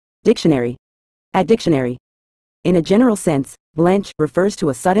Dictionary. At dictionary. In a general sense, blench refers to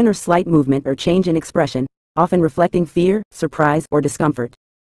a sudden or slight movement or change in expression, often reflecting fear, surprise, or discomfort.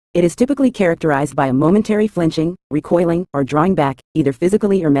 It is typically characterized by a momentary flinching, recoiling, or drawing back, either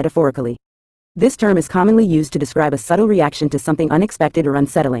physically or metaphorically. This term is commonly used to describe a subtle reaction to something unexpected or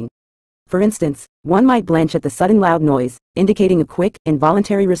unsettling. For instance, one might blench at the sudden loud noise, indicating a quick,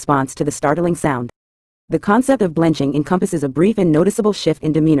 involuntary response to the startling sound. The concept of blenching encompasses a brief and noticeable shift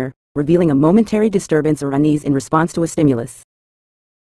in demeanor, revealing a momentary disturbance or unease in response to a stimulus.